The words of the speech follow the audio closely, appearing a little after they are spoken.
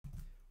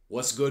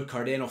What's good,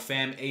 Cardano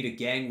fam, ADA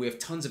gang? We have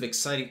tons of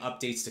exciting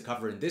updates to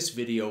cover in this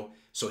video,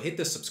 so hit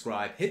the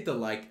subscribe, hit the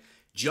like.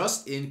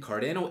 Just in,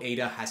 Cardano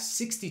ADA has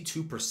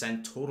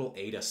 62% total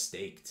ADA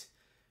staked.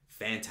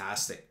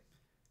 Fantastic.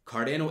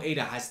 Cardano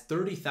ADA has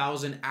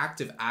 30,000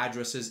 active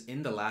addresses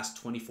in the last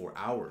 24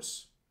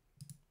 hours.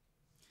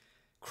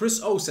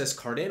 Chris O says,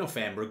 Cardano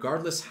fam,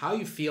 regardless how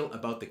you feel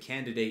about the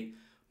candidate,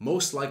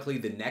 most likely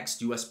the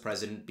next US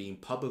president being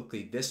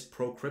publicly this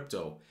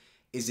pro-crypto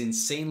is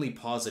insanely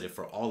positive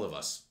for all of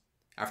us.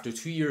 After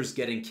 2 years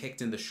getting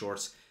kicked in the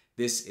shorts,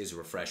 this is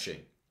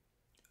refreshing.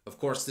 Of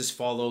course, this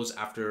follows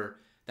after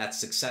that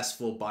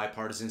successful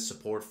bipartisan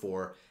support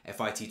for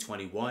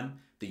FIT21.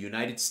 The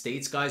United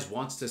States, guys,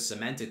 wants to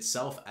cement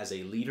itself as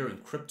a leader in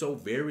crypto.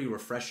 Very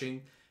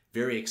refreshing,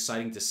 very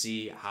exciting to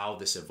see how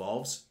this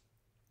evolves.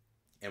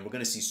 And we're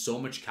going to see so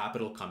much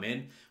capital come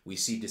in. We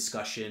see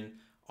discussion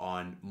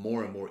on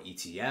more and more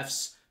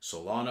ETFs.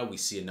 Solana, we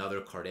see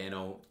another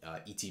Cardano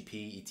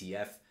ETP,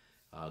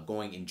 ETF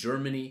going in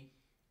Germany.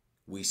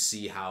 We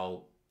see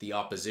how the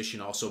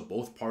opposition, also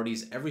both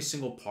parties, every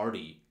single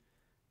party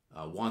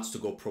wants to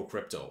go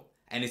pro-crypto.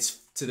 And it's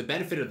to the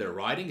benefit of their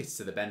riding, it's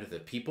to the benefit of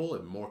the people,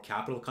 and more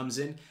capital comes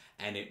in,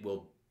 and it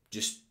will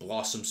just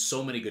blossom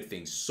so many good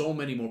things, so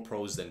many more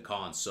pros than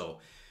cons. So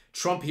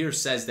Trump here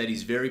says that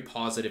he's very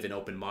positive and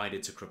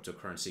open-minded to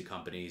cryptocurrency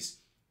companies.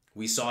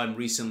 We saw him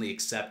recently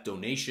accept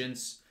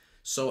donations.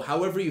 So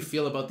however you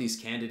feel about these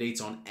candidates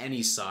on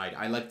any side,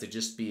 I like to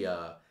just be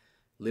a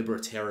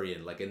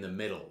libertarian, like in the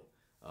middle.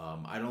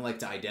 I don't like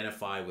to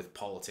identify with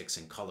politics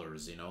and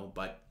colors, you know,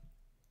 but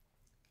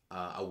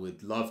I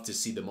would love to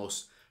see the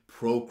most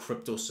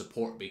pro-crypto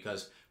support,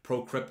 because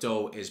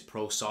pro-crypto is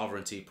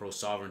pro-sovereignty.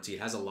 Pro-sovereignty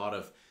has a lot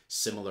of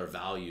similar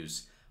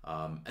values,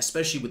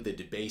 especially with the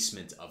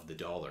debasement of the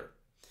dollar.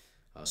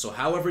 So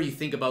however you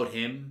think about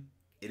him,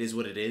 it is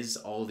what it is.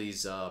 All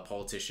these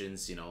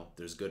politicians, you know,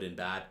 there's good and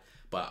bad.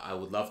 But I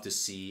would love to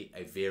see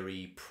a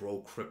very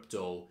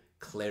pro-crypto,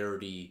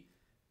 clarity,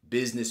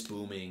 business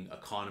booming,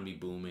 economy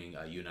booming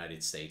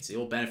United States. It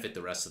will benefit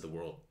the rest of the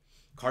world.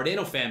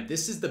 Cardano fam,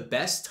 this is the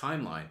best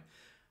timeline.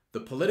 The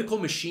political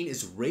machine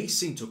is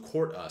racing to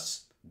court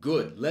us.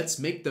 Good, let's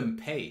make them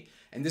pay.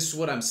 And this is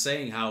what I'm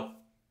saying, how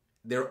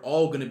they're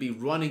all going to be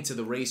running to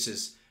the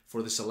races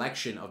for this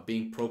election of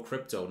being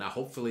pro-crypto. Now,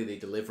 hopefully they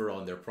deliver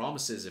on their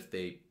promises. If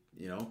they,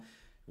 you know,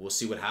 we'll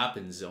see what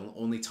happens.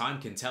 Only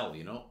time can tell,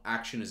 you know.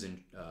 Action is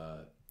in,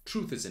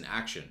 truth is in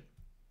action.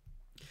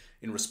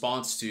 In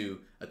response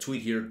to a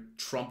tweet here,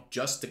 Trump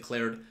just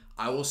declared,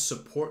 I will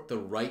support the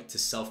right to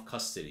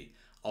self-custody.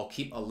 I'll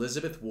keep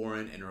Elizabeth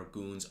Warren and her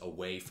goons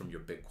away from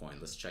your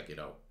Bitcoin. Let's check it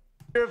out.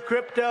 The future of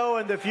crypto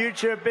and the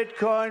future of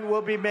Bitcoin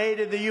will be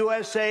made in the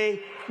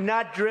USA,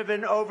 not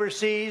driven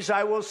overseas.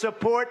 I will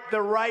support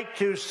the right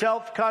to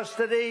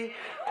self-custody.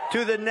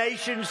 To the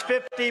nation's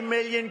 50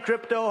 million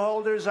crypto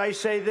holders, I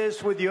say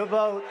this with your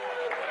vote.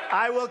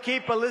 I will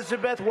keep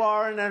Elizabeth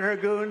Warren and her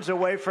goons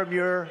away from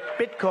your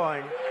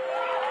Bitcoin.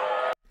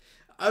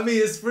 I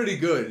mean, it's pretty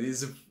good.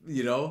 It's,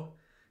 you know,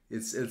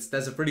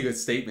 that's a pretty good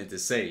statement to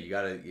say. You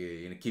gotta,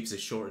 you know, keeps it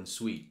short and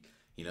sweet.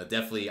 You know,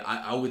 definitely,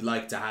 I would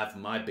like to have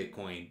my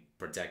Bitcoin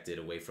protected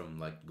away from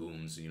like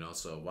goons, you know,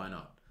 so why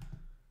not?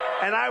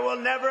 And I will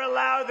never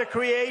allow the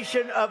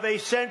creation of a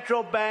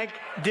central bank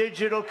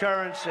digital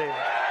currency.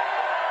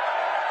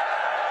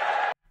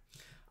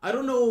 I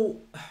don't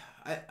know.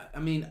 I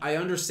mean, I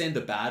understand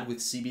the bad with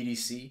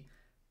CBDC,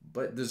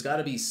 but there's got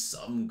to be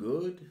some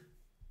good.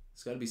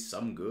 There's got to be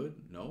some good,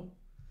 no?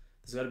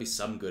 There's got to be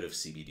some good of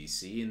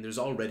CBDC, and there's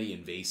already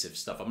invasive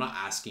stuff. I'm not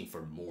asking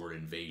for more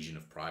invasion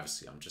of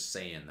privacy. I'm just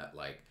saying that,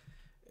 like,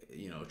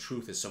 you know,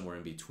 truth is somewhere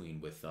in between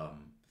with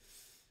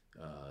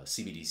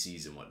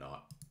CBDCs and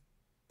whatnot.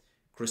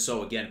 Chris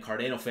O, again,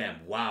 Cardano fam,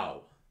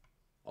 wow.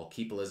 I'll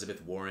keep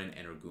Elizabeth Warren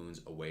and her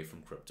goons away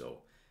from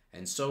crypto.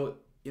 And so,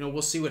 you know,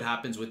 we'll see what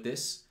happens with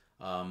this.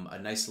 A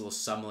nice little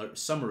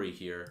summary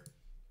here.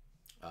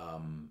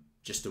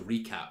 Just to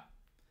recap.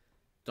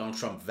 Donald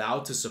Trump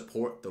vowed to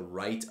support the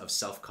right of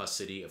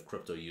self-custody of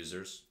crypto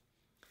users.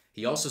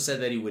 He also said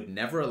that he would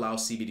never allow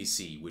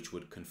CBDC, which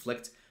would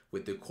conflict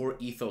with the core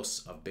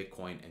ethos of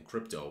Bitcoin and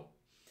crypto.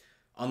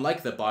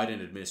 Unlike the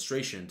Biden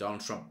administration, Donald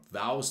Trump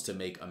vows to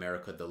make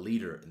America the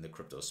leader in the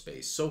crypto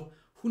space. So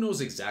who knows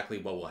exactly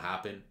what will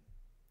happen?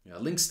 You know,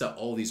 links to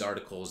all these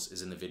articles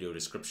is in the video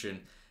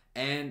description.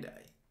 And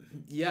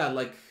yeah,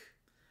 like,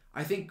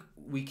 I think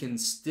we can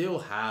still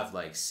have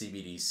like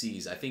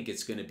CBDCs. I think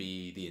it's going to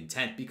be the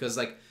intent, because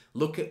like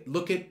look at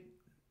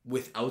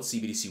without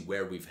CBDC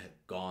where we've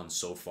gone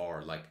so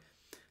far. Like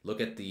look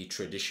at the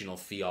traditional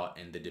fiat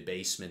and the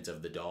debasement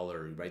of the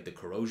dollar, right? The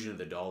corrosion of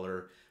the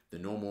dollar, the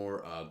no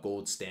more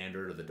gold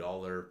standard of the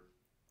dollar.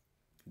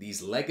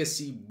 These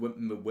legacy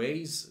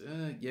ways,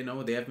 you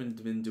know, they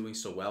haven't been doing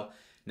so well.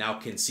 Now,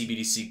 can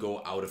CBDC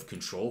go out of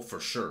control? For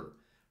sure.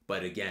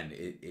 But again,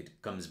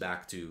 it comes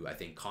back to, I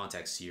think,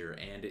 context here,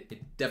 and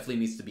it definitely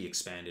needs to be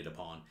expanded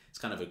upon. It's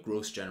kind of a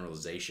gross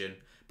generalization,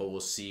 but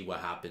we'll see what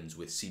happens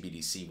with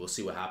CBDC. We'll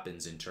see what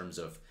happens in terms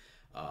of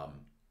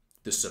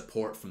the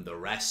support from the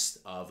rest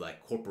of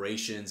like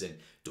corporations and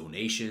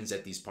donations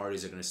that these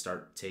parties are going to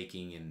start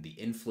taking, and the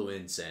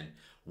influence and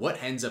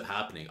what ends up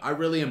happening. I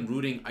really am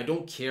rooting. I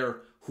don't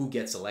care who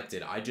gets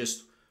elected. I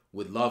just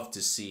would love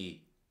to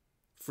see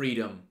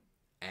freedom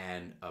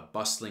and a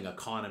bustling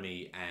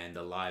economy and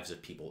the lives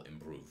of people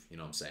improve. You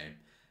know what I'm saying?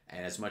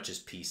 And as much as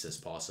peace as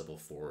possible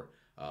for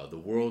the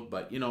world.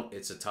 But, you know,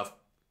 it's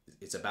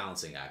a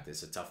balancing act.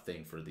 It's a tough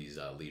thing for these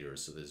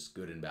leaders. So there's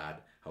good and bad,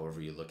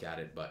 however you look at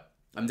it. But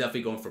I'm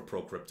definitely going for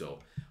pro-crypto.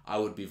 I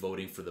would be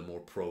voting for the more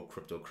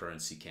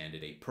pro-cryptocurrency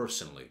candidate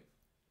personally.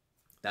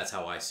 That's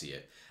how I see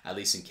it. At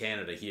least in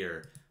Canada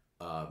here,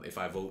 if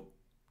I vote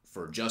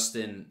for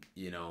Justin,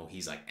 you know,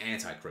 he's like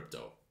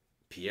anti-crypto.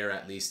 Pierre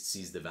at least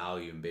sees the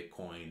value in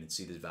Bitcoin and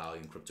sees the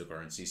value in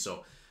cryptocurrency.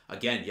 So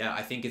again, yeah,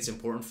 I think it's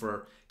important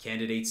for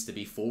candidates to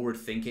be forward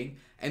thinking,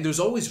 and there's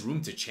always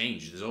room to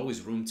change. There's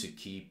always room to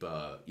keep,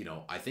 you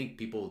know, I think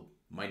people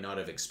might not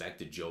have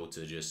expected Joe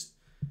to just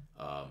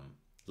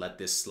let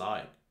this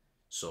slide.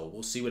 So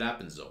we'll see what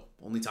happens though.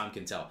 Only time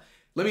can tell.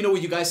 Let me know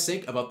what you guys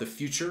think about the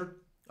future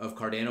of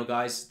Cardano,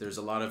 guys. There's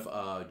a lot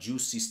of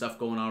juicy stuff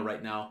going on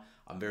right now.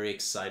 I'm very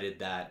excited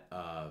that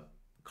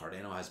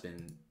Cardano has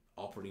been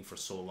operating for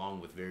so long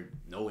with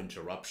no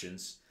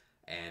interruptions,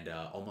 and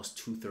almost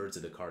 2/3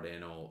 of the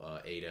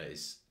Cardano ADA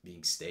is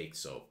being staked.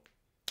 So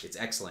it's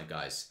excellent,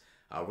 guys.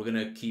 We're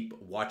gonna keep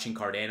watching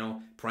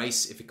Cardano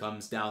price. If it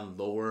comes down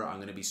lower, I'm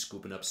gonna be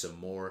scooping up some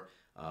more.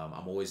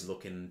 I'm always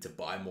looking to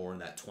buy more in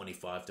that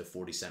 25 to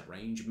 40 cent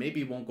range.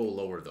 Maybe it won't go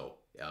lower though.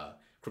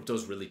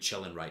 Crypto's really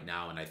chilling right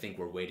now, and I think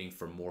we're waiting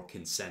for more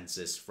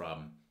consensus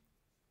from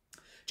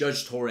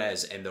Judge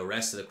Torres and the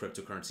rest of the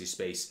cryptocurrency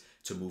space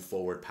to move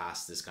forward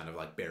past this kind of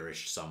like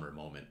bearish summer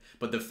moment.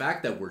 But the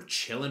fact that we're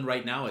chilling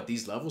right now at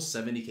these levels,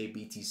 70K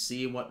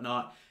BTC and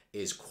whatnot,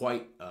 is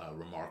quite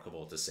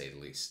remarkable to say the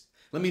least.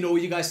 Let me know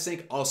what you guys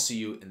think. I'll see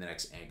you in the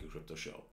next Angry Crypto Show.